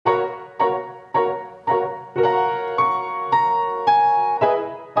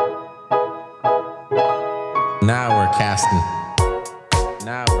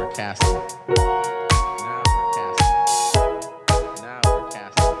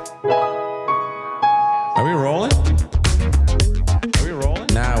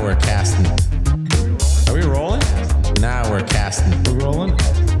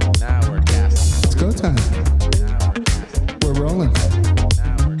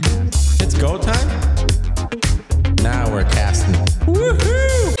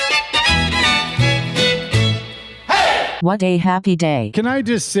What a happy day. Can I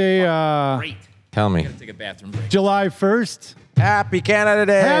just say, Great. Tell me. Take a bathroom break. July 1st? Happy Canada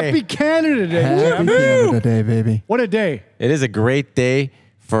Day. Happy Canada Day. Happy Canada Day, baby. What a day. It is a great day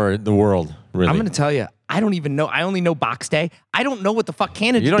for the world, really. I'm going to tell you, I don't even know. I only know Box Day. I don't know what the fuck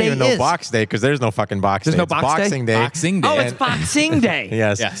Canada Day is. You don't even know Box Day because there's no fucking Box Day. There's no It's Box Day? Boxing Day. Boxing Day. Oh, it's Boxing Day.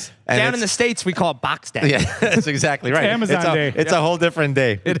 Yes. Yes. And Down it's- in the States, we call it Box Day. Yeah, that's exactly right. Amazon Day. It's a whole different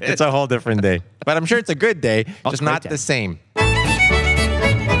day. It's a whole different day. But I'm sure it's a good day, just great not day. the same.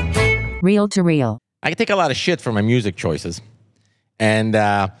 Real to real. I take a lot of shit for my music choices. And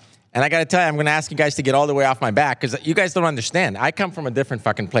I got to tell you, I'm going to ask you guys to get all the way off my back because you guys don't understand. I come from a different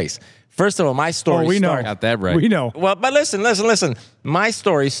fucking place. First of all, my story we know. starts... Got that right. We know. Well, but listen. My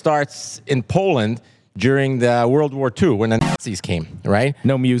story starts in Poland during the World War II when the Nazis came, right?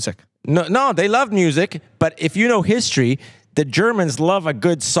 No music. No, they loved music, but if you know history, the Germans love a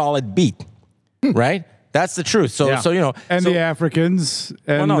good solid beat, right? That's the truth. So you know, And so, the Africans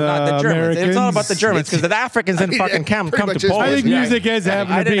and well, no, not the Germans. Americans. It's all about the Germans because the Africans didn't fucking come pretty to much is. Poland. I think music is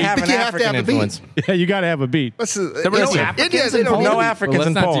having I a didn't beat. have But an you have to African have a beat. influence. Yeah, you got to have a beat. There were no Africans India, they in don't Poland? need No a beat. Africans Well, let's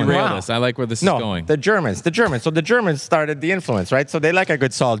in not Poland. derail Wow. this. I like where this is No, going. the Germans. So the Germans started the influence, right? So they like a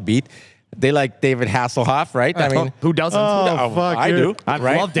good solid beat. They like David Hasselhoff, right? I mean, Who doesn't? Oh, fuck. I do. I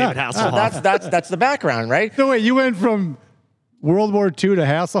right? love David Hasselhoff. That's the background, right? So wait, you went from World War II to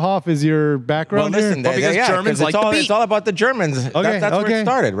Hasselhoff is your background Well, listen, here? because Germans it's like the all, beat. It's all about the Germans. Okay, That's where okay, it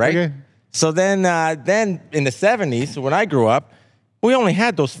started, right? okay. So then in the 70s, when I grew up, we only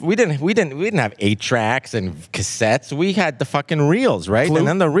had those. We didn't have 8-tracks and cassettes. We had the fucking reels, right? Flute? And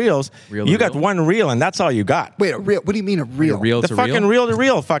then the reels, Reel to you got reel? one reel, and that's all you got. Wait, a reel? What do you mean a reel? Real The to fucking real?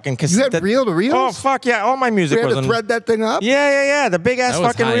 reel-to-reel fucking cassette. had reel-to-reels? Oh fuck yeah! All my music You had was to on. thread that thing up? Yeah. The big ass That was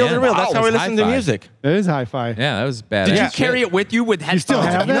fucking high-end. reel-to-reel. That's Wow. how we It was listen to hi-fi. music. It is hi-fi. Yeah, that was bad. Did you shit. carry it with you with headphones? still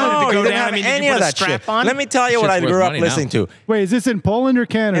have You that? wanted No, to go you didn't down. have I mean, any did you of put a that shit. strap on? Let me tell you what I Shit's worth grew up money now. listening to. Wait, is this in Poland or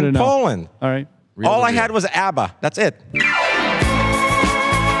Canada In now? Poland. All right. All I Reel-to-reel. had was ABBA. That's it.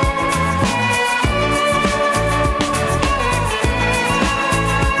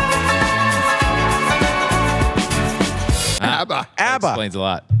 ABBA. That ABBA. explains a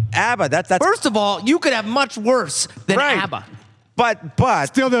lot. ABBA. That's First of all, you could have much worse than right. ABBA. But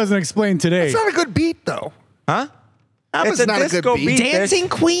Still doesn't explain today. It's not a good beat, though. huh? ABBA's It's a not a disco good beat. beat. Dancing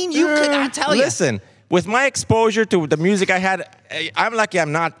Queen, you could, I tell you. Listen, with my exposure to the music I had, I'm lucky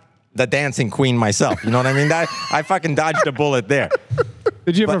I'm not the dancing queen myself. You know what I mean? I fucking dodged a bullet there.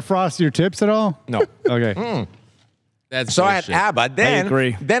 Did you ever frost your tips at all? No. Okay. That's So I had bullshit. ABBA. Then,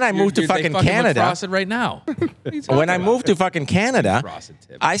 agree. then I moved to They fucking look Canada. frosted right now. What are you talking When I about? moved to fucking Canada, Frosted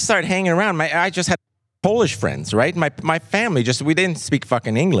tip. I started hanging around. I just had Polish friends, right? My family we didn't speak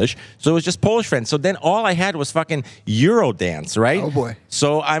fucking English, so it was just Polish friends. So then all I had was fucking Eurodance, right? Oh, boy.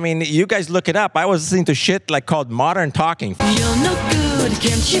 So I mean, you guys look it up. I was listening to shit like called Modern Talking. You're no good,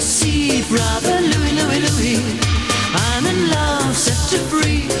 can't you see, brother Louie? I'm in love, set to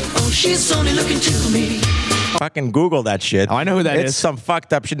free. Oh, she's only looking to me. Fucking Google that shit. Oh, I know who that it's is. some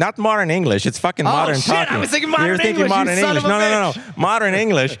fucked up shit. Not modern English. It's fucking modern shit, I talking. was thinking modern You're thinking English, you modern son English. of a No. bitch. Modern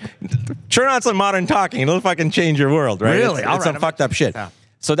English. Turn on some modern talking. It'll fucking change your world, right? Really? It's, All it's right, some I'm fucked up shit.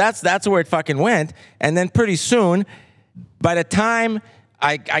 So that's where it fucking went. And then pretty soon, by the time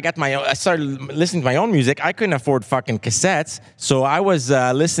I started listening to my own music, I couldn't afford fucking cassettes. So I was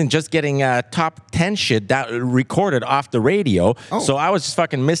getting top 10 shit that recorded off the radio. Oh. So I was just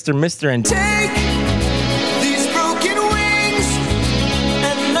fucking Mr. and Take these broken wings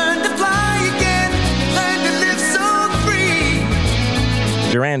and learn to fly again. Learn to live so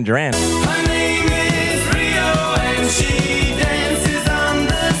free. Duran Duran. Her name is Rio and she dances on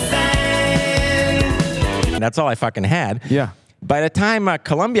the sand. That's all I fucking had. Yeah. By the time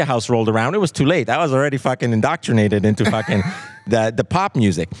Columbia House rolled around, it was too late. I was already fucking indoctrinated into fucking the pop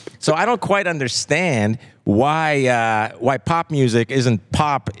music. So I don't quite understand why pop music isn't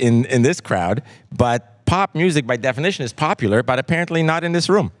pop in this crowd, but pop music by definition is popular, but apparently not in this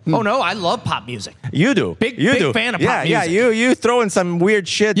room. Oh, no, I love pop music. You do. Big you do. fan of yeah, pop Yeah, music. you throw in some weird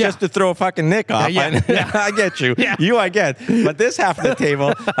shit Yeah. just to throw a fucking Nick off. Yeah, yeah. I get you. Yeah. You I get. But this half of the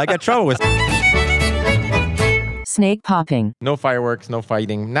table, I got trouble with. Snake popping. No fireworks, no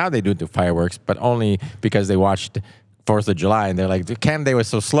fighting. Now they do fireworks, but only because they watched 4th of July and they're like, Canada was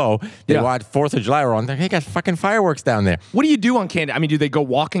so slow. They Yeah. watched 4th of July on. They got fucking fireworks down there. What do you do on Canada? I mean, do they go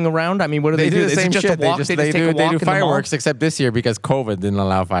walking around? I mean, what do they do? the Is same it just shit. a walk? They They do take a walk in the mall? fireworks, except this year because COVID didn't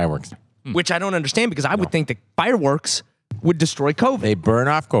allow fireworks. Which I don't understand because I would think that fireworks would destroy COVID. They burn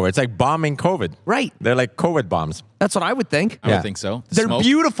off COVID. It's like bombing COVID. Right. They're like COVID bombs. That's what I would think. I Yeah. would think so. They're Smoke?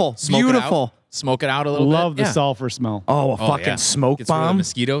 beautiful. Smoke it Beautiful. smoke it out a little bit. Love the Yeah. sulfur smell. Oh, a Oh, fucking yeah. smoke Gets rid of the bomb.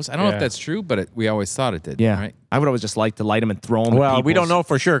 mosquitoes. I don't know Yeah. if that's true, but we always thought it did. Yeah. Right. I would always just like to light them and throw them. Well, we don't know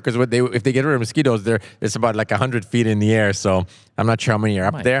for sure because if they get rid of mosquitoes, it's about like 100 feet in the air. So I'm not sure how many are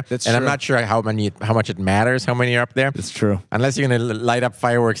up there, That's and I'm true. not sure how much it matters how many are up there. It's true. Unless you're gonna light up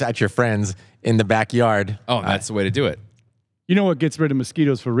fireworks at your friends in the backyard. Oh, that's the way to do it. You know what gets rid of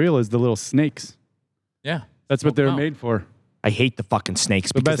mosquitoes for real is the little snakes. Yeah. That's what they're Wow. made for. I hate the fucking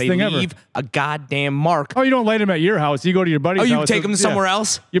snakes because best they thing ever. leave a goddamn mark. Oh, you don't light them at your house. You go to your buddy's Oh, house. you take them Yeah. somewhere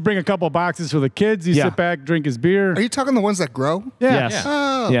else? You bring a couple boxes for the kids. You Yeah. sit back, drink his beer. Are you talking the ones that grow? Yeah. Yes.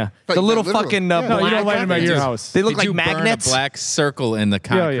 Oh. Yeah. Like The little literal. fucking Yeah. No, you don't black- light them at your house. They look They like do magnets burn a black circle in the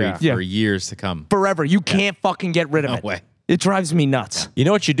concrete yeah. for years to come. forever. You can't fucking get rid of No it. way. It drives me nuts. You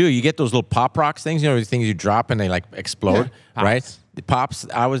know what you do? You get those little pop rocks things. You know, the things you drop and they like explode, right? The pops.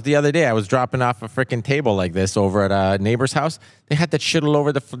 The other day. I was dropping off a freaking table like this over at a neighbor's house. They had that shit all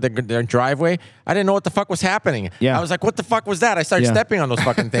over their driveway. I didn't know what the fuck was happening. Yeah. I was like, "What the fuck was that?" I started Yeah. stepping on those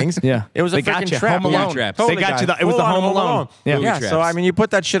fucking things. Yeah. It was a They got freaking you. trap. Home Yeah. Alone. traps. They got you. It was the Home Alone. Yeah. Yeah. Booby So traps. I mean, you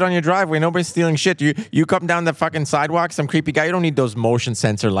put that shit on your driveway. Nobody's stealing shit. You come down the fucking sidewalk. Some creepy guy. You don't need those motion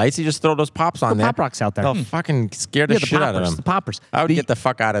sensor lights. You just throw those pops on Put there. pop rocks out there. They'll fucking scare the Yeah, the shit out of poppers. them. The poppers. I would The- get the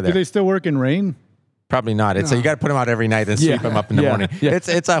fuck out of Do there. they still work in rain? Probably not. It's you got to put them out every night and sweep them up in the Yeah. morning. Yeah.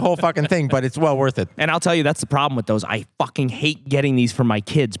 It's a whole fucking thing, but it's well worth it. And I'll tell you, that's the problem with those. I fucking hate getting these for my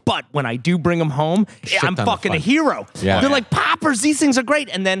kids. But when I do bring them home, Shit I'm ton of fucking a fun. hero. Yeah. They're like, poppers, these things are great.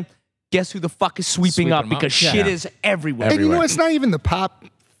 And then guess who the fuck is sweeping Sweeping up them up? because Yeah. shit is everywhere. And you know, Everywhere. it's not even the pop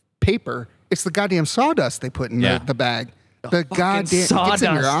paper. It's the goddamn sawdust they put in Yeah. the bag. The goddamn it gets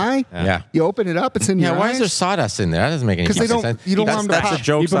in your sawdust. eye. Yeah. You open it up, it's in your Yeah, why eyes. is there sawdust in there? That doesn't make any 'Cause they fucking don't- sense. you don't that's, want them to that's pop. the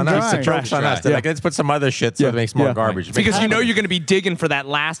joke's Keep 'em on us. dry. The joke's on Dry. us. They're like, let's put some other shit so it makes more garbage. It's because you know you're going to be digging for that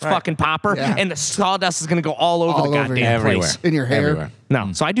last fucking popper, Yeah. and the sawdust is going to go all over All the over goddamn you. Everywhere. place. in your hair. Everywhere. No,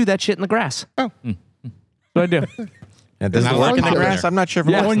 so I do that shit in the grass. Oh. What do I do? Yeah, does it Not work allowed in the to grass? there. I'm not sure if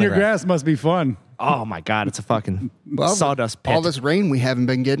it works Mowing in the your grass must be fun. Oh my god, it's a fucking Well, sawdust pit. All this rain we haven't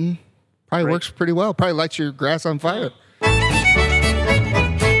been getting probably works pretty well. Probably lights your grass on fire.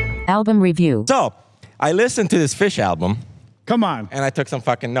 Album review. So, I listened to this Fish album Come on. and I took some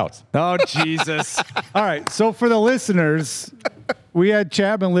fucking notes. Oh Jesus! All right. So for the listeners, we had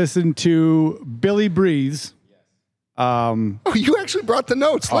Chapman listen to Billy Breeze. Oh, you actually brought the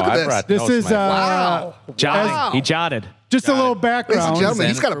notes. Look at I this. brought This notes, is Mike. Wow. Jotted. Wow. He jotted. just a little Ladies and background. gentlemen,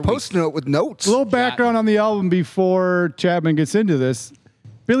 he's got a for post note with notes. A little background on the album before Chapman gets into this.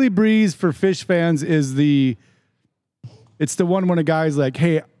 Billy Breeze for Fish fans is it's the one when a guy's like,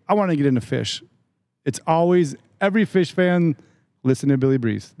 hey, I want to get into Fish. It's always every Fish fan listen to Billy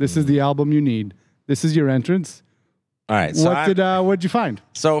Breeze. This is the album you need. This is your entrance. All right. So, What'd you find?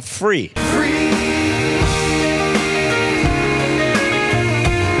 so Free.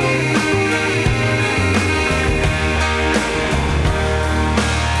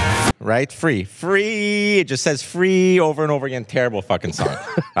 Right? Free. It just says free over and over again. Terrible fucking song.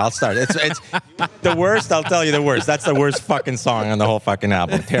 I'll start. It's the worst. I'll tell you the worst. That's the worst fucking song on the whole fucking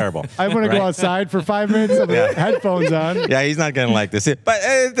album. Terrible. I'm going to go outside for 5 minutes with headphones on. Yeah, he's not gonna like this. But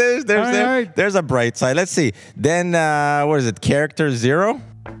there's All right. there's a bright side. Let's see. Then what is it? Character Zero.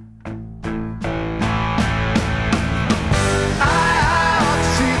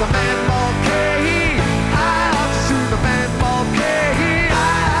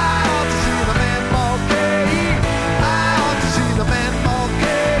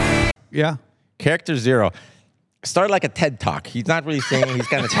 Yeah. Character Zero. Started like a TED Talk. He's not really singing. He's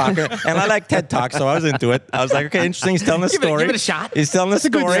kind of talking. And I like TED Talk, so I was into it. I was like, okay, interesting. He's telling a Give it- story. give it a shot. He's telling a It's a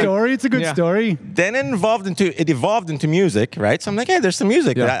good story. It's a good Yeah. story. Then it evolved into music, right? So I'm like, hey, there's some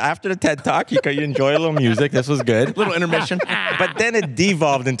music. After the TED Talk, you enjoy a little music. This was good. Little intermission. But then it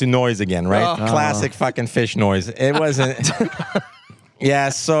devolved into noise again, right? Classic fucking Fish noise. It wasn't. Yeah,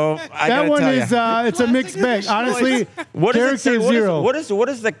 so I That gotta one tell is ya. it's a mixed bag. Honestly, What does it say? Character Zero. What is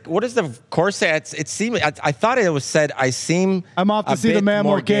the chorus say? It seemed. I thought it was said. I seem. I'm off to a see the bit man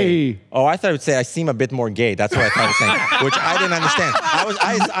more more gay. Oh, I thought it would say I seem a bit more gay. That's what I thought it was saying, which I didn't understand.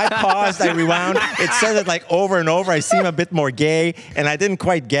 I paused. I rewound. It said it like over and over. I seem a bit more gay, and I didn't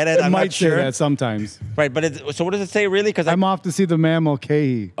quite get it. It I'm might not sure. say that sometimes. Right, but so what does it say really? Because I'm off to see the man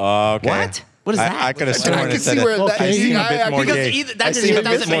Mulcahy. okay. What? What is that? I could have I sworn can it said see where it. that- I seem a I- bit I- more because gay. Either, I that seem a bit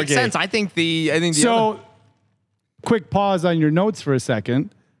doesn't more make gay. sense. I think the other. So, quick pause on your notes for a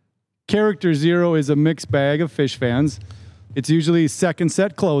second. Character Zero is a mixed bag of Fish fans. It's usually second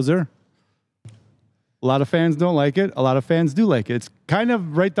set closer. A lot of fans don't like it. A lot of fans do like it. It's kind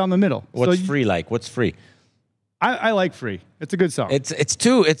of right down the middle. What's so free like? What's free? I like Free. It's a good song. You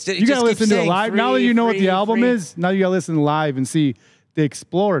you gotta listen to it live. Now that you know what the album is, now you gotta listen live and see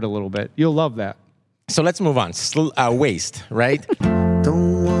explore it a little bit. You'll love that. So let's move on. Waste, right?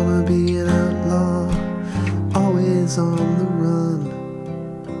 Don't wanna be an outlaw, always on the run.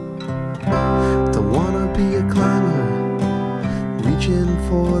 Don't wanna be a climber, reaching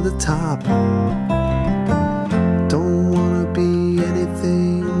for the top. Don't wanna be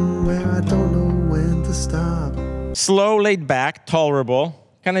anything where I don't know when to stop. Slow, laid back, tolerable,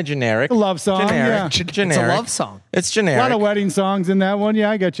 kind of generic. A love song, Generic. yeah. Generic. It's a love song. It's A generic. lot of wedding songs in that one. Yeah,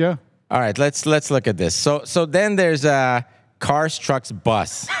 I get you. All right, let's look at this. So then there's Cars, Trucks,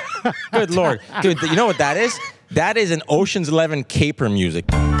 Bus. Good Lord. Dude, you know what that is? That is an Ocean's 11 caper music.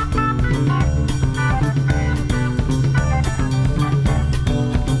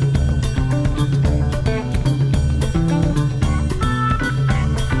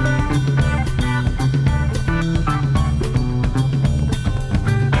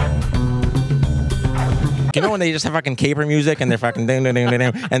 You know when they just have fucking caper music and they're fucking ding, ding, ding,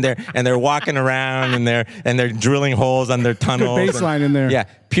 ding, ding, and they're walking around and they're drilling holes on their tunnels. Good bass line in there. Yeah,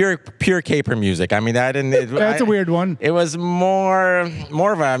 pure caper music. I mean, I didn't. That's a weird one. It was more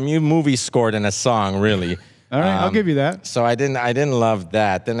of a movie score than a song, really. All right, I'll give you that. So I didn't love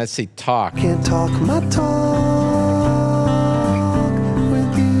that. Then let's see, Talk. Can't talk my talk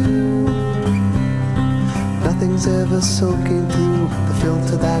with you. Nothing's ever soaking through the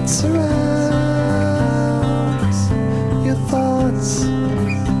filter that surrounds your thoughts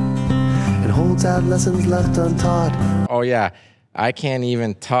and holds out lessons left untaught. Oh yeah. I can't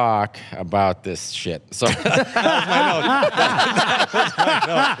even talk about this shit. So that was my note. That was my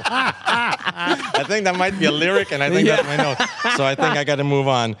note. I think that might be a lyric, and I think that's my note. So I think I got to move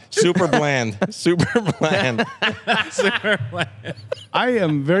on. Super bland. Super bland. I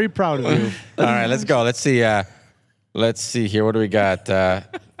am very proud of you. All right, let's go. Let's see. Let's see here. What do we got?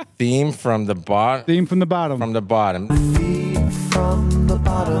 Theme from the bottom. Theme from the bottom. From the bottom. Feed from the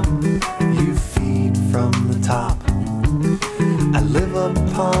bottom, you feed from the top. I live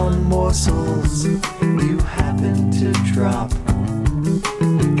upon morsels you happen to drop.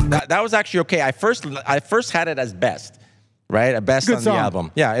 That was actually okay. I first had it as best, right? A best Good on song. the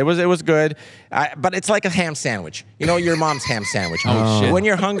album. Yeah, it was good. But it's like a ham sandwich. You know, your mom's ham sandwich. Oh, shit. When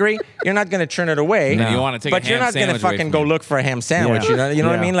you're hungry, you're not gonna turn it away. No. You wanna take a but you're ham not gonna sandwich away fucking from go you. look for a ham sandwich. Yeah. You know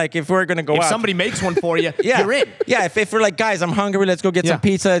what I Yeah. mean? Like if we're gonna go If out. somebody makes one for you, yeah. you're in. Yeah, if we're like, guys, I'm hungry, let's go get Yeah. some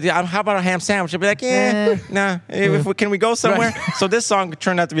pizza. How about a ham sandwich? I'll be like, nah. Can we go somewhere? So this song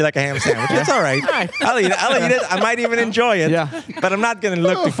turned out to be like a ham sandwich. It's all right. I'll eat it. I might even enjoy it. Yeah. But I'm not going to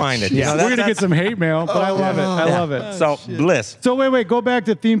look to find it. You know, We're going to that's- get some hate mail, but I love it. I love it. So, Bliss. So wait, go back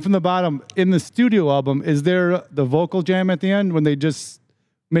to Theme from the Bottom. In the studio album, is there the vocal jam at the end when they just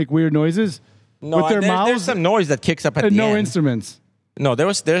make weird noises? No, with their there's mouths some noise that kicks up at and the no end. instruments? No, there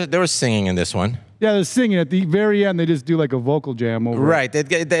was singing in this one. Yeah, they're singing. At the very end, they just do like a vocal jam over it. Right.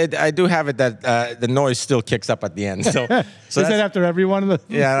 I do have it that the noise still kicks up at the end. So, Is that after every one of the...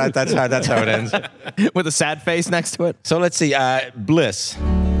 yeah, that's how it ends. With a sad face next to it. So let's see. Bliss.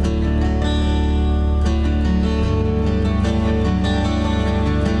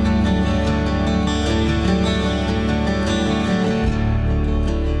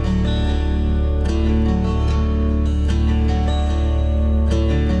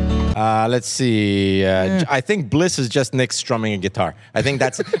 Let's see. I think Bliss is just Nick strumming a guitar. I think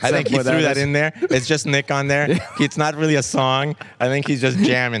he threw that in there. It's just Nick on there. It's not really a song. I think he's just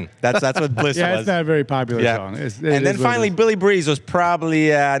jamming. That's what Bliss Yeah, was. it's not a very popular Yeah. song. It And then is what it finally, is. Billy Breeze was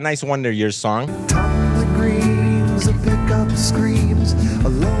probably a nice Wonder Years song. The greens, a pickup screams,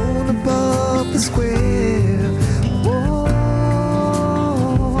 alone above the square. Whoa,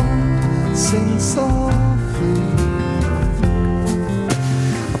 sing softly.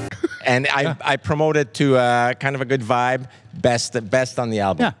 And I promoted to kind of a good vibe. Best on the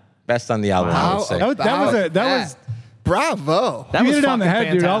album. Yeah. Best on the album, I would say. That was Bravo. That you was hit it on the fucking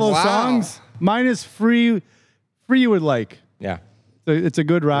head, dude. All those fantastic. Wow. songs, minus free you would like. Yeah. So it's a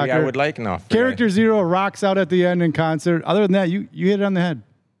good rocker. I would like no. Character Zero rocks out at the end in concert. Other than that, you hit it on the head.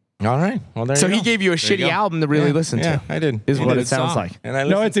 All right. Well, there So you he go. gave you a shitty album to really listen Yeah, to. I did. Is He what did. it sounds song. like. And I No,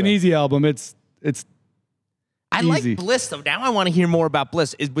 listened it's to an it. easy album. It's I Easy. like Bliss though. Now I want to hear more about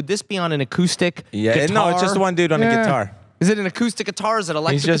Bliss. Would this be on an acoustic? Yeah. guitar? No, it's just one dude on a Yeah. guitar. Is it an acoustic guitar? Is it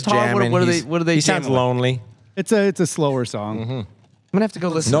electric He's just guitar? jamming. What are He's- they? He sounds jamming with? lonely. it's a slower song. Mm-hmm. I'm gonna have to go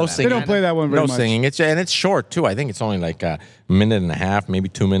listen. No to that. singing. They don't play that one very No much. singing. It's short too. I think it's only like a minute and a half, maybe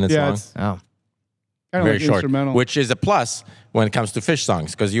 2 minutes Yeah, long. it's Oh, kind of Very like short, instrumental. which is a plus when it comes to Fish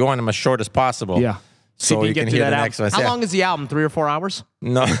songs because you want them as short as possible. Yeah. see So if you get can through hear that the album. next one. How Yeah. long is the album? 3 or 4 hours?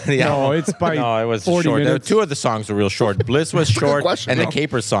 No, yeah. No, it's probably no, it was 40 short. minutes. Two of the songs were real short. Bliss was short, question, and the though.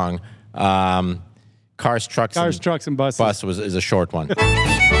 Caper song, Cars, trucks, and buses. Bus is a short one.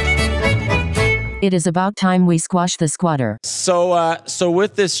 It is about time we squash the squatter. So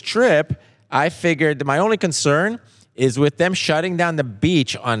with this trip, I figured my only concern is with them shutting down the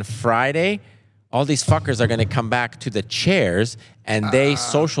beach on Friday. All these fuckers are going to come back to the chairs, and they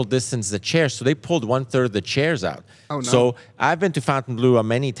social distance the chairs. So they pulled 1/3 of the chairs out. Oh, no. So I've been to Fontainebleau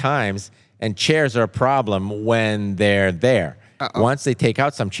many times, and chairs are a problem when they're there. Once they take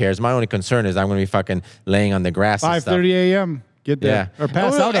out some chairs, my only concern is I'm going to be fucking laying on the grass. 5:30 a.m. Get there or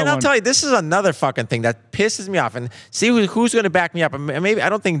pass out. And I'll tell you, this is another fucking thing that pisses me off. And see who's going to back me up. And maybe I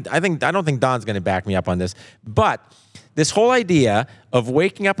don't think Don's going to back me up on this. But this whole idea of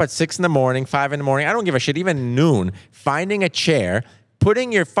waking up at 6 a.m, 5 a.m, I don't give a shit, even noon, finding a chair,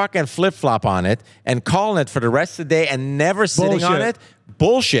 putting your fucking flip-flop on it, and calling it for the rest of the day and never sitting on it.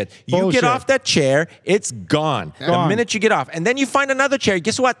 Bullshit. You get off that chair, it's gone. The minute you get off. And then you find another chair.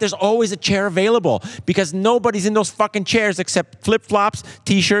 Guess what? There's always a chair available because nobody's in those fucking chairs except flip-flops,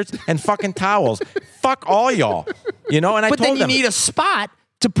 T-shirts, and fucking towels. Fuck all y'all. You know, and I told them. But then you need a spot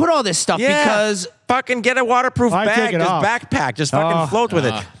to put all this stuff because... Fucking get a waterproof bag, just off. backpack, just fucking float with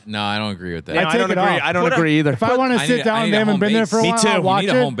it. No, I don't agree with that. I don't agree. I don't agree either. If I want to sit down and they haven't been there for a while, I'll watch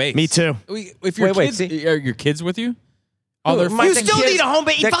You need a home base. Me too. If your kids, are your kids with you? Oh, they're You still need a home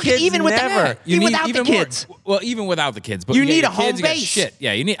base, even with that. Even without the kids. Well, even without the kids, but you need your a home kids, you got base. Shit,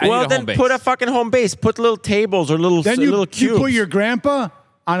 yeah, you need. Well, I need a then home base. put a fucking home base. Put little tables or little Then little you cubes. put your grandpa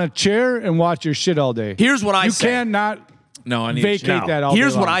on a chair and watch your shit all day. Here's what I You say. cannot No, I need vacate that all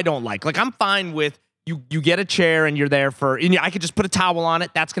Here's day what long. I don't like. Like, I'm fine with you get a chair and you're there for, and I could just put a towel on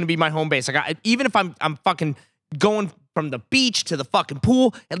it. That's going to be my home base. Even if I'm fucking going from the beach to the fucking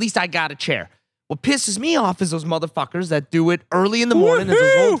pool, at least I got a chair. What pisses me off is those motherfuckers that do it early in the morning as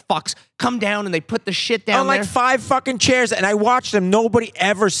those old fucks come down and they put the shit down on like there. 5 fucking chairs, and I watch them. Nobody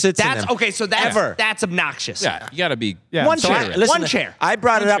ever sits in them. Okay, so that's obnoxious. Yeah, you got to be. Yeah. One So chair. Listen, one chair. I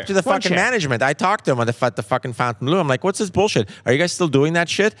brought it up to the One fucking chair. management. I talked to them at the fucking Fontainebleau. I'm like, what's this bullshit? Are you guys still doing that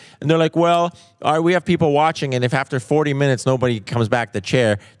shit? And they're like, well, we have people watching, and if after 40 minutes nobody comes back the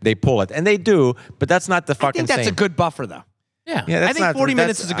chair, they pull it. And they do, but that's not the I fucking think that's same. a good buffer, though. Yeah. Yeah, that's I think not- 40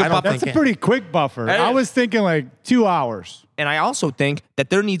 minutes that's- is a good I don't buffer. That's think a pretty quick buffer. I was thinking like 2 hours. And I also think that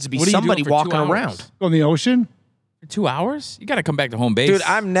there needs to be What are you somebody doing for 2 walking hours? around. Go in the ocean. For 2 hours? You got to come back to home base, Dude,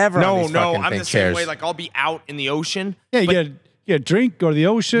 I'm never on these fucking I'm thing the chairs. same way. Like, I'll be out in the ocean. Yeah, you but- get a drink, go to the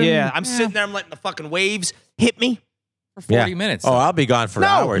ocean. Yeah, I'm sitting there, I'm letting the fucking waves hit me. for 40 minutes. Oh, I'll be gone for No,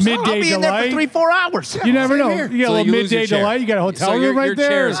 hours. Midday I'll be in there delight. for 3-4 hours. You never know. here. You get So a little you lose your midday chair. delight. You got a hotel So room right your there.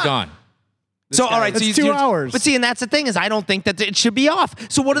 chair is gone. So, all right, so That's you- 2 hours. But see, and that's the thing is I don't think that it should be off.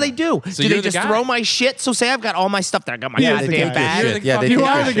 So what do? So Do you're they the just guy. throw my shit? So say I've got all my stuff there. I got my Yeah, goddamn the bag. You're the Yeah, they fucking You take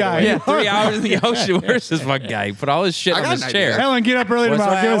are your the shit guy. away. Yeah, 3 hours in the ocean. Where's this fucking guy? He put all his shit I on got his an chair. idea. Helen, get up early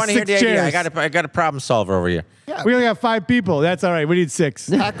tomorrow. I Give want us to hear 6 the idea. chairs. I got a problem solver over here. We only have 5 people. That's all right. We need 6.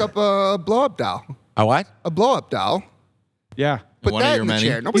 Pack up a blow-up doll. A what? A blow-up doll. Yeah. Put One of that your in the many?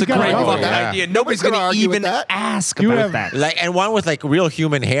 chair. It's Nobody's a got great it all. fucking Yeah. idea. Nobody's gonna going to argue with even that. ask You about have- that. Like, and one with like real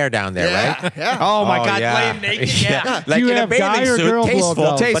human hair down there, right? Yeah. Oh my God, yeah. lay him naked. Yeah. Like Do you in a have guy bathing or suit, girl tasteful,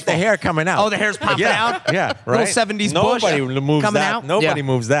 blow-up dolls? but the hair coming out. Oh, the hair's popping yeah. out? Yeah, Little right. 70s bush Nobody moves coming that. out? Nobody Yeah.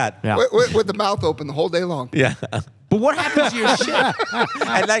 moves that. Yeah. With the mouth open the whole day long. Yeah. But what happens to your shit?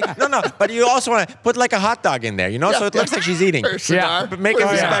 And like, no, but you also want to put like a hot dog in there, you know, so it looks like she's eating. Or a cigar. But make it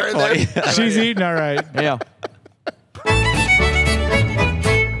Put a cigar in there. respectful. She's eating all right. Yeah.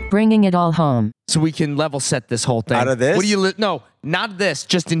 Bringing it all home. So we can level set this whole thing. Out of this? What do you no, not this,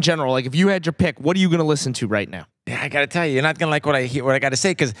 just in general. Like if you had your pick, what are you going to listen to right now? Yeah, I gotta tell you, you're not gonna like what I got to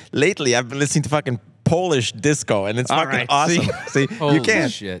say because lately I've been listening to fucking Polish disco and it's All fucking right, awesome. See, Holy you can't.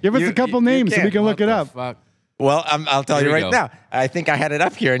 shit. Give us You- a couple you names so we can't. can look it up. Fuck. Well, I'll tell Here you we right go. now. I think I had it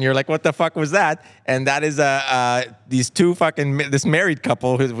up here, and you're like, "What the fuck was that?" And that is these two fucking this married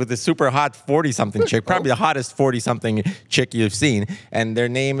couple with this super hot 40-something chick, probably the hottest 40-something chick you've seen, and their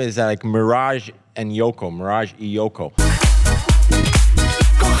name is like Mirage and Yoko, Mirage and Yoko.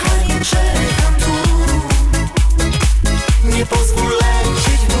 Kochanie, czekam tu. Nie pozwól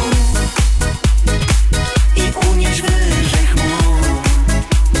lecieć w dół i unieść wyżej chmur.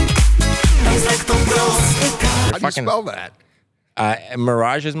 Tak to prosty How do you Fucking- spell that?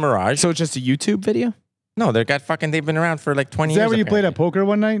 Mirage is Mirage. So it's just a YouTube video? No, they've been around for like 20 Is years. that when you played at apparently. poker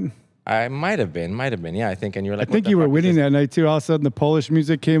one night? I might have been. Yeah, I think. And you were I like, think what the you were fuck is winning this? that night too. All of a sudden, the Polish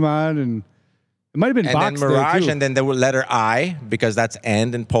music came on, and it might have been And then Box Day Mirage, too. and then the letter I because that's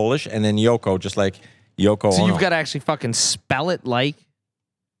 "and" in Polish, and then Yoko, just like Yoko. So Ono. you've got to actually fucking spell it like.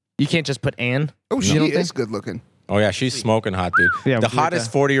 You can't just put "and." Oh, she You don't is think? good looking. Oh yeah, she's smoking hot, dude. Yeah, the we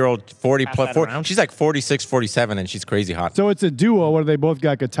hottest 40-year-old, 40 Pass plus. that 40, around. she's like 46, 47, and she's crazy hot. So it's a duo where they both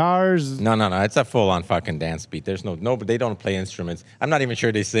got guitars. No, it's a full-on fucking dance beat. There's no, they don't play instruments. I'm not even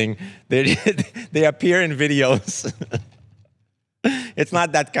sure they sing. They appear in videos. It's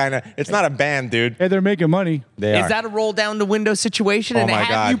not that kind of. It's not a band, dude. Hey, they're making money. They Is are. that a roll down the window situation? Oh And my have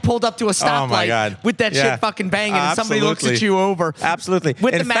God. you pulled up to a Oh my stoplight God. with that Yeah. shit fucking banging and somebody looks at Absolutely. you over? Absolutely.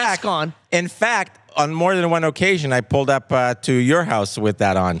 With In the mask fact- on. In fact, on more than one occasion, I pulled up to your house with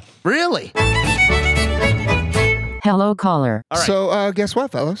that on. Really? Hello, caller. All right. So guess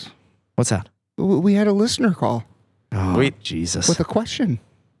what, fellas? What's that? We had a listener call Wait, Jesus. with a question.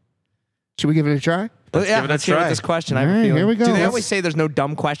 Should we give it a try? Well, yeah, give it a let's hear try. this question. I have All a right, feeling. here we go. Do they Let's- always say there's no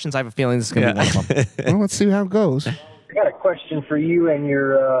dumb questions? I have a feeling this is going to be one of them. Well, let's see how it goes. I got a question for you and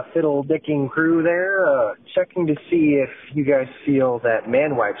your fiddle-dicking crew there. Checking to see if you guys feel that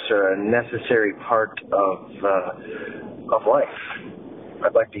man wipes are a necessary part of life.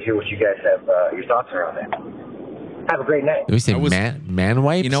 I'd like to hear what you guys have your thoughts are on that. Have a great night. Did we say I was- man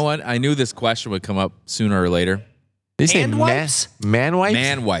wipes? You know what? I knew this question would come up sooner or later. Did you say Hand wipes? Man wipes?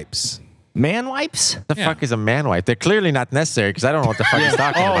 Man wipes. Man wipes? The Yeah. fuck is a man wipe? They're clearly not necessary because I don't know what the fuck he's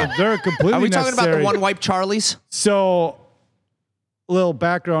talking Oh, about. they're completely Are we talking about the necessary. one wipe Charlies? So, a little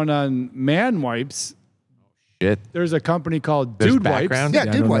background on man wipes. Shit. There's a company called There's Dude background? Wipes.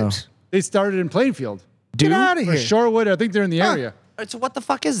 Yeah, dude wipes. They started in Plainfield. Get out of Or here. Shorewood. I think they're in the area. All right, so what the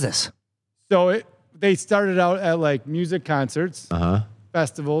fuck is this? So they started out at like music concerts, Uh-huh.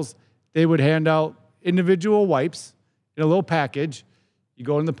 festivals. They would hand out individual wipes in a little package. You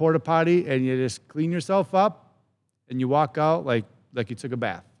go in the porta potty and you just clean yourself up, and you walk out like you took a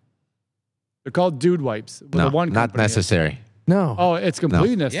bath. They're called Dude Wipes. Well, No, the one not company is. necessary. No. Oh, it's completely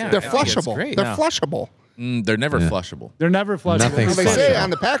Yeah. necessary. They're I think it's flushable. great. They're Yeah. flushable. They're never flushable. They're never flushable. Nothing's They Flushable. say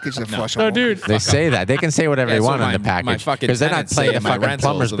on the package they're flushable. So, dude, They say that. They can say whatever Yeah, they so want on my- the My package fucking because they're not tenants playing say the my fucking rentals,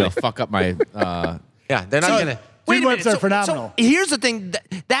 plumber's so bill. they'll fuck up my. Yeah, they're not So- gonna. Wait a Dude Wipes minute. are phenomenal. So here's the thing.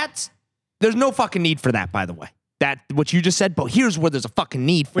 There's no fucking need for that, by the way. That what you just said, but here's where there's a fucking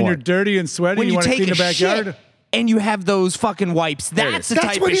need for when you're it. dirty and sweaty, When you you want to take clean a the backyard. shit and you have those fucking wipes. That's the That's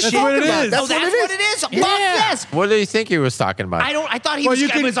type what of he's shit. talking about. Oh, That's that's what what it it is. Fuck yes. What do you think he was talking about? I thought he Well, was you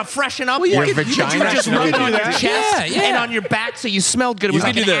it can- was a freshen up. your one. You vagina just smells rub it good. on your Yeah, chest yeah. and on your back so you smelled good. It You was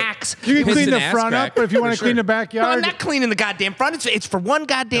can like do an the- axe. You can It's clean an the ass front crack, up, but if you for want to sure. clean the No, backyard, I'm not cleaning the goddamn front. It's for one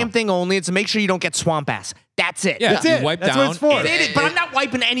goddamn thing only. It's to make sure you don't get swamp ass. That's it. Yeah, That's you it. wipe That's down. what it's for. It is, but I'm not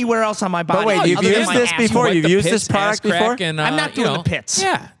wiping anywhere else on my body. But wait, other you've than used my this asshole. before? Wipe You've the used pits, this product ass crack, before? and, I'm not you doing know, the pits.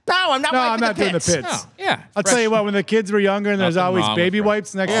 Yeah. No, I'm not No, wiping I'm not the doing the pits. pits. No. Yeah. I'll tell you what, when the kids were younger and there's Nothing always wrong baby with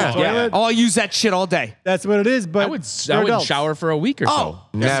wipes next to the Yeah. toilet, Oh, I'll use that shit all day. that's what it is. But I would they're adults. shower for a week or so. Oh,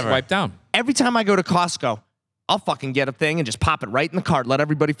 Just never. wipe down. Every time I go to Costco, I'll fucking get a thing and just pop it right in the cart. Let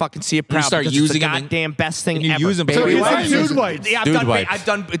everybody fucking see it proud. you start because using it's the 'em and- goddamn best thing and you ever. use 'em So before you you like wipe. Dude Wipes. Yeah, Dude wipes. I've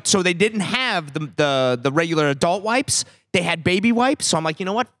done. So they didn't have the regular adult wipes. They had baby wipes. So I'm like, you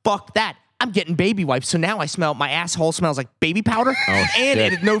know what? Fuck that. I'm getting baby wipes. So now my asshole smells like baby powder, and shit.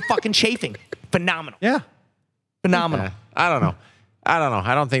 it is no fucking chafing. Phenomenal. Yeah. Phenomenal. I don't know.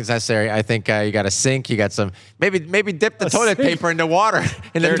 I don't think it's necessary. I think you got a sink. You got some. Maybe dip the toilet sink. paper in the water.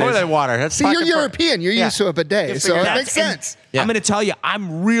 In the There it toilet is. water. That's See, you're fucking European. You're Yeah. used to a bidet, so it That's- makes sense. Yeah. I'm gonna tell you,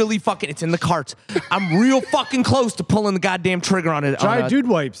 I'm really fucking. It's in the cart. I'm real fucking close to pulling the goddamn trigger on it. Try Dude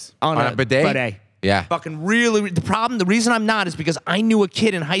Wipes. on On a bidet? Yeah. Fucking really. The reason I'm not is because I knew a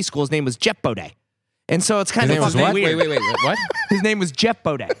kid in high school. His name was Jeff Baudet. And so it's kind His of name was fucking what? weird. Wait. What? His name was Jeff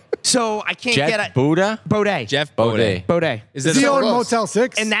Baudet. So I can't get Jet it. Buddha. Baudet. Jeff Baudet. Baudet. Is Is it he a on close. Motel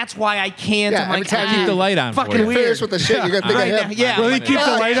 6? And that's why I can't. Yeah, I'm every like, time you keep the light on for Fucking you. weird. Finish with the shit. You're gonna think Right of him. now, yeah. Will he keep the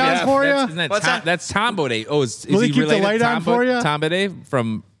light on for you? Isn't that What's Tom, that? That's Tom Baudet. Oh, is Will he he keep the related light to on Tom for you? Tom Baudet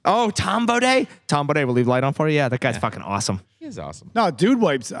from? Oh, Tom Baudet. Tom Baudet will leave light on for you. Yeah, that guy's fucking awesome. He's awesome. No, Dude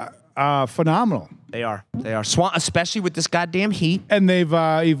Wipes, phenomenal. They are. They are. Especially with this goddamn heat. And they've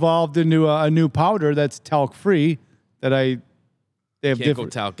evolved into a new powder that's talc free that they have Can't go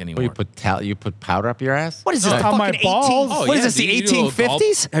different. talc Oh, anymore. you put powder up your ass? What is this? On my fucking balls? 18? Oh, What is this? The dude, you do a little golf-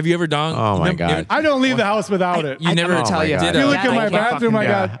 1850s? Have you ever done? Oh, my you never- God. I don't leave the house without it. You never I'm gonna tell my you. God. If you look that at my I can't bathroom, I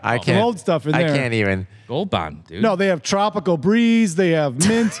fucking got I can't. mold stuff in I there. can't even. Gold Bond, dude. No, they have tropical breeze. They have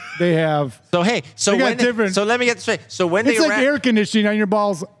mint. They have. So hey, so They got when different- so let me get this straight. So when It's they like ran, air conditioning on your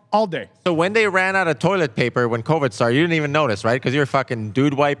balls all day. so when they ran out of toilet paper when COVID started, you didn't even notice, right? Because you were fucking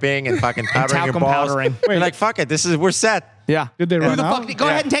dude wiping and fucking powdering your talcum balls. powdering. You're like, fuck it, we're set. Yeah. Did they Who run the out? fuck? Go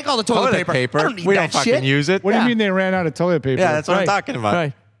ahead and take all the toilet, paper. I don't need we that don't fucking shit. use it. What do Yeah. you mean they ran out of toilet paper? Yeah, that's what I'm Right. talking about.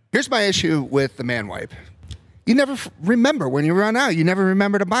 Right. Here's my issue with the man wipe. You never remember when you run out. You never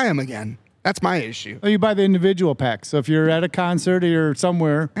remember to buy them again. That's my issue. Oh, you buy the individual packs. So if you're at a concert or you're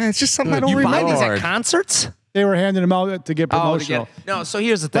somewhere, And it's just something I don't You buy remember. these at Lord. concerts? They were handing them out to get promotional. No, so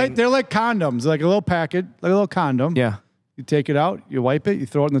here's the thing. They're like condoms, like a little packet, like a little condom. Yeah. You take it out, you wipe it, you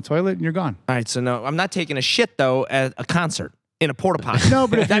throw it in the toilet, and you're gone. All right, so no, I'm not taking a shit though at a concert in a porta potty. No,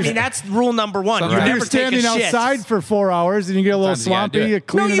 but if I you're- mean that's rule number one. You If never you're take a standing shit. outside for 4 hours and you get a little Sometimes you gotta swampy, do you it.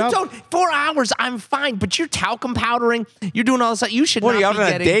 clean No, it you up. don't. 4 hours, I'm fine. But you're talcum powdering. You're doing all this stuff. You should What are not you be on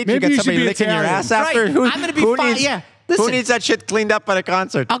a getting. date? Maybe you you get should somebody be licking your Italian. ass after? Right. I'm gonna be who fine. Needs, Yeah. Who Listen. needs that shit cleaned up at a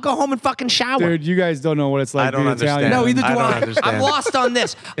concert? I'll go home and fucking shower. Dude, you guys don't know what it's like. I don't being understand. Italian. No, either do I don't I. understand. I'm lost on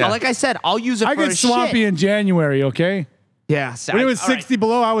this. Yeah. Like I said, I'll use it I for get a swampy shit. in January, okay? Yeah. When it was 60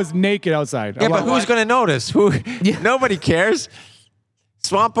 below, I was naked outside. Yeah, but who's going to notice? Who? Nobody cares.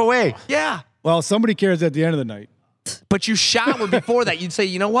 Swamp away. Yeah. Well, somebody cares at the end of the night. But you shower before that. You'd say,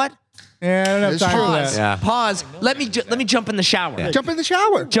 you know what? Yeah, I don't have It's time for Pause. that. Yeah. Pause. Let me jump in the shower. Jump in the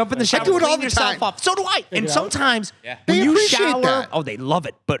shower. Jump in the shower. I do it all clean the yourself time. off. So do I. And it out. sometimes They when you appreciate shower, that. oh, they love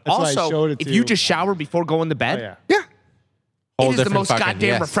it. But That's why I also, showed it if to you you. just shower before going to Oh, bed, yeah. Yeah. it is the different most fucking- goddamn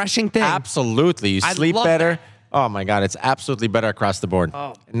yes. refreshing thing. Absolutely. You I sleep love better. that. Oh my God, it's absolutely better across the board.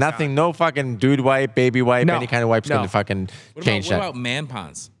 Oh, Nothing, no fucking dude wipe, baby wipe, No. any kind of wipe's No. going to fucking What change about, that. what about man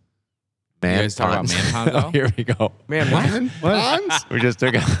ponds? Man You guys talk about ponds. man ponds, though? Oh, here we go. Man, what? Hans? We just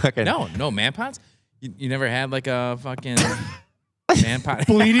took a fucking. No, man ponds. You never had like a fucking man pond?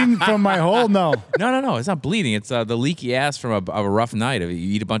 Bleeding from my hole? No. No. It's not bleeding. It's the leaky ass from a rough night. You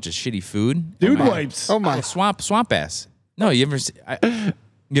eat a bunch of shitty food. Dude Oh, my- wipes. Oh my. Swamp ass. No, you ever?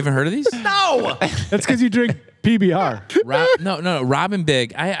 You haven't heard of these? No. That's because you drink PBR. No. Robin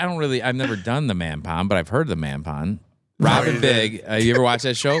Big. I don't really. I've never done the man pond, but I've heard of the man pond. Robin Big. You ever watch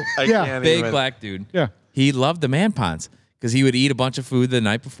that show? Yeah. can't Big even- black dude. Yeah. He loved the man ponds because he would eat a bunch of food the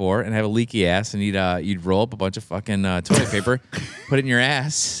night before and have a leaky ass, and you'd roll up a bunch of fucking toilet paper, put it in your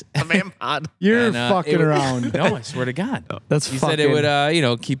ass. A man pod. You're and, it fucking would- around. No, I swear to God. That's He said it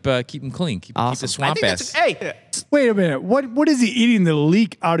would, keep him clean, keep the Awesome. swamp I think ass. that's, hey, Wait a minute. What is he eating the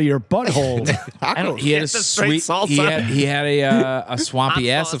leak out of your butthole? I don't. He had a It's a straight sweet. He salsa. had a swampy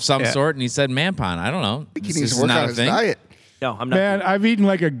Hot ass sauce. of some sort, and he said man pond. I don't know. I think he This needs is to work not on a his thing. diet. no, I'm not. Man, I've eaten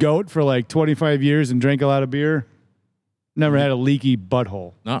like a goat for like 25 years and drank a lot of beer. Never had a leaky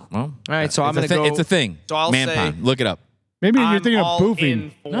butthole. No, well. All right, so I'm gonna go. go- It's a thing. so I'll man say- pond. Look it up. Maybe you're I'm thinking of all poofing.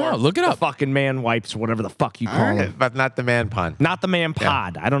 in for No, look it the up. fucking man wipes, whatever the fuck you call them. But not the man pond. Not the man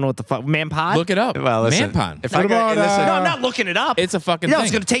pod. I don't know what the fuck. Man pod? Look it up. Well, listen. man pond. If What I got, about, listen, No, I'm not looking it up. It's a fucking No, thing.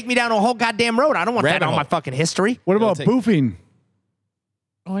 it's going to take me down a whole goddamn road. I don't want that Rabbit on my hole. fucking history. What about take- boofing?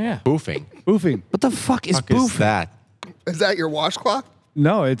 Oh yeah. boofing. Boofing. What the fuck is Fuck is boofing? that? Is that your washcloth?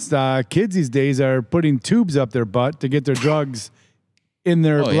 No, it's kids these days are putting tubes up their butt to get their drugs in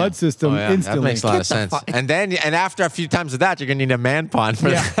their Oh, yeah. blood system Oh, yeah. instantly. That makes a lot of Get the sense. fuck- And after a few times of that, you're gonna need a man pond for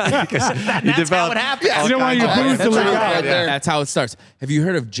that. Because you That's how develop it happens. You don't want your kinds of- booze to That's leak right out. there. That's how it starts. Have you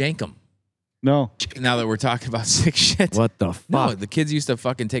heard of Jankum? No. Now that we're talking about sick shit. What the fuck? No, the kids used to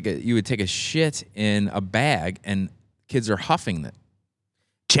fucking you would take a shit in a bag and kids are huffing it.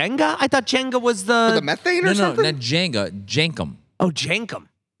 Jenga? I thought Jenga was the. The methane No, or something? not Jenga, Jankum. Oh, Jankum.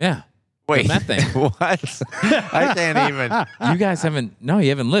 Yeah. Wait, methane. what? I can't even. You guys haven't you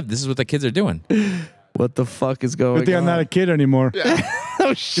haven't lived. This is what the kids are doing. What the fuck is going Good thing I'm not a kid anymore.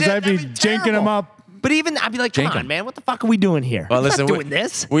 Oh, shit. Because I'd be that'd janking terrible. them up. But even, I'd be like, come Jankum. on, man. What the fuck are we doing here? Well, We're listen, not doing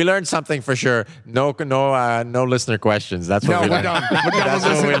this. We learned something for sure. No listener questions. That's what we learned. That's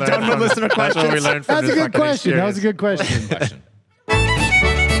what we learned done with from- listener That's what we learned from That's a this good fucking question. That was a experience. good question.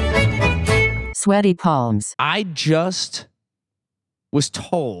 Sweaty palms. I just was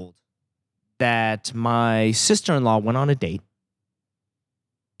told that my sister-in-law went on a date.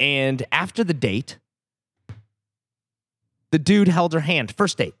 And after the date, the dude held her hand.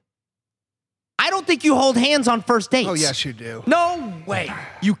 First date. I don't think you hold hands on first dates. Oh, yes, you do. No way.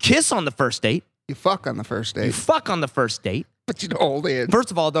 You kiss on the first date. You fuck on the first You date, fuck on the first date. but you don't hold hands.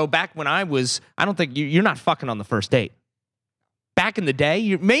 First of all, though, back when I don't think you're not fucking on the first date. Back in the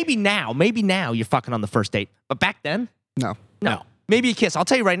day, maybe now you're fucking on the first date. But back then, No. no. Maybe a kiss. I'll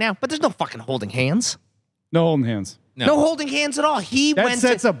tell you right now, but there's no fucking holding hands. No holding hands. No holding hands at all. He That went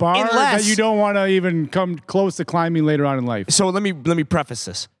sets to, a bar unless, that you don't want to even come close to climbing later on in life. So let me preface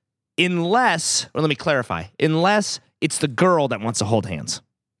this. Let me clarify. Unless it's the girl that wants to hold hands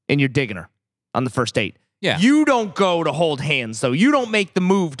and you're digging her on the first date. Yeah. You don't go to hold hands, though. You don't make the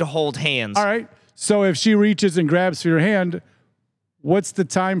move to hold hands. All right. So if she reaches and grabs for your hand, what's the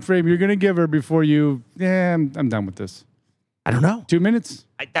time frame you're going to give her before you, I'm done with this? I don't know. 2 minutes?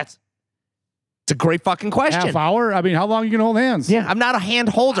 It's a great fucking question. Half hour? I mean, how long are you going to hold hands? Yeah, I'm not a hand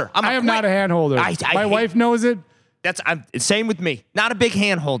holder. I am not a hand holder. I My hate- wife knows it. Same with me. Not a big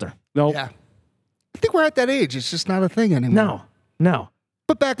hand holder. Nope. Yeah. I think we're at that age. It's just not a thing anymore. No.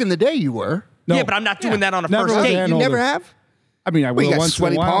 But back in the day, you were. No. Yeah, but I'm not doing that on a Never first with a date. hand You holder. never have? I mean, I Well, will you got once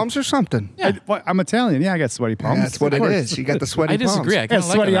sweaty in a while. palms or something. I'm Italian. Yeah, I got sweaty palms. That's what Of it course. is. You got the sweaty I palms. disagree. I I got kind of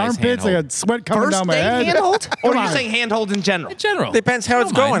like sweaty a nice armpits. I handhold. got sweat coming First down my date head. handhold? Or Come are you on. saying handhold in general? In general. Depends how I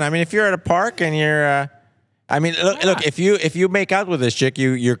it's don't mind. going. I mean, if you're at a park and you're, I mean, look, if you make out with this chick,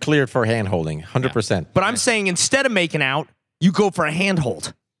 you're cleared for hand holding, 100%. But I'm saying instead of making out, you go for a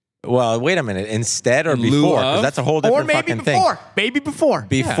handhold. Well, wait a minute. Instead or In lieu before? of? Because that's a whole Or different maybe fucking before. thing. Maybe before.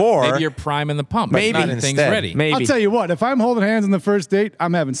 Before, Maybe you're priming the pump. Maybe. Getting Not things instead. ready. Maybe. I'll tell you what. If I'm holding hands on the first date,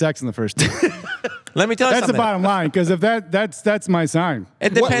 I'm having sex on the first date. let me tell you That's the something. bottom line. Because if that's my sign.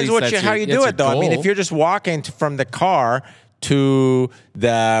 It Well, at depends least that's how your- you that's do your it, though. I mean, goal. if you're just walking from the car to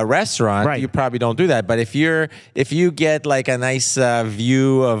the restaurant, Right. you probably don't do that. But if you get like a nice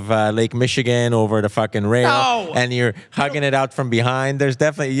view of Lake Michigan over the fucking rail, No. and you're hugging it out from behind, there's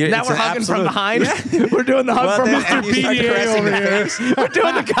definitely Now it's we're an hugging from absolute- behind. We're doing the hug Well, from then- behind. and you start caressing the face. We're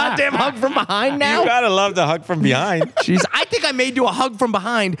doing the goddamn hug from behind You now. gotta love the hug from behind. Jeez, I think I may do a hug from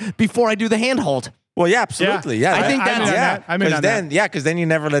behind before I do the handhold. Well, yeah, absolutely. Yeah, I think I'm in that's- on yeah. that. I'm in 'Cause on then, that. yeah, because then you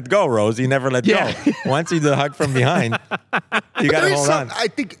never let go, Rose. You never let Yeah. go. Once you do the hug from behind, you got There to is hold some, on. I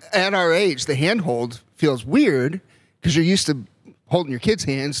think at our age, the handhold feels weird because you're used to holding your kids'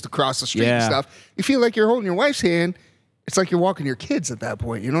 hands to cross the street and Yeah. stuff. You feel like you're holding your wife's hand. It's like you're walking your kids at that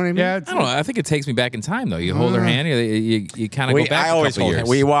point. You know what I mean? Yeah, I don't know. I think it takes me back in time, though. You hold her hand, you kind of go back I a always couple hold years. hand.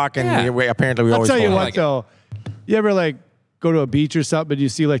 We walk and Yeah. apparently we I'll always tell you hold what, hand. like it. though. You ever like go to a beach or something, and you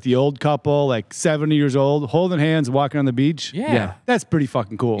see like the old couple, like 70 years old, holding hands, walking on the beach? Yeah. That's pretty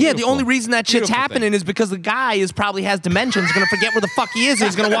fucking cool. Yeah, the only reason that shit's Beautiful happening thing. is because the guy is probably has dementia. He's gonna forget where the fuck he is. And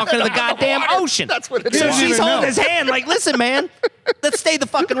he's gonna walk into the goddamn ocean. That's what it So is. she's even holding know. his hand, like, listen, man, let's stay the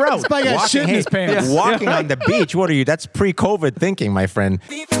fucking road. I got shit in his pants. Walking on the beach. What are you? That's pre-COVID thinking, my friend.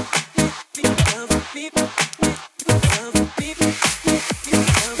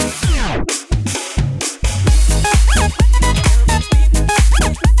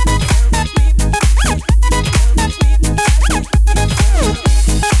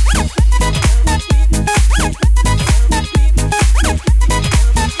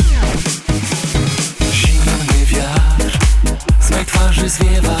 Zimny wiatr z mej twarzy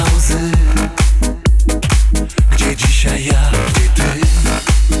zwiewa łzy. Gdzie dzisiaj ja, gdzie ty?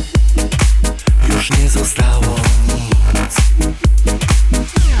 Już nie zostało nic.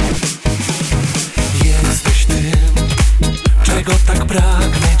 Jesteś tym, czego tak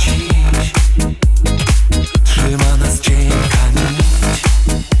pragnę dziś. Trzyma nas cienka nić.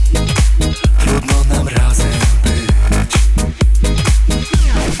 Trudno nam razem być.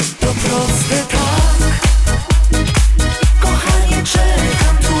 To proste tak. Kochanie,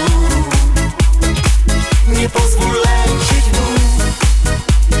 czekam tu. Nie pozwól lecieć w dół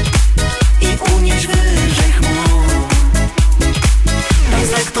i unieść wyżej chmur.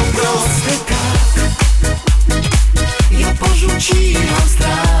 Jednak to proste tak. Ja porzuciłam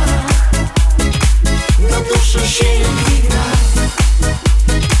strach. Do duszy sięgnij tak.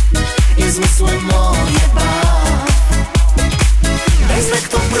 I zmysłem moje baw. Jednak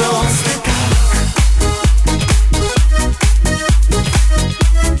to proste tak.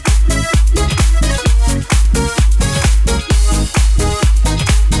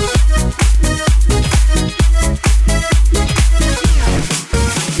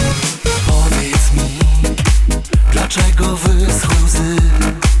 Powiedz mi, dlaczego wyschły łzy?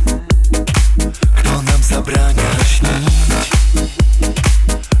 Kto nam zabrania śnić?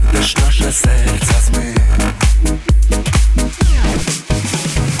 Deszcz nasze serca zmył.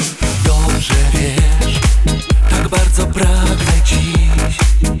 Dobrze wiesz, tak bardzo pragnę dziś,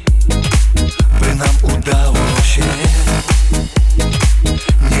 by nam udało się.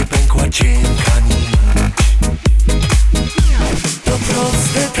 Nie pękła cienka nić. To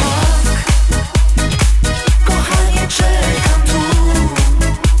proste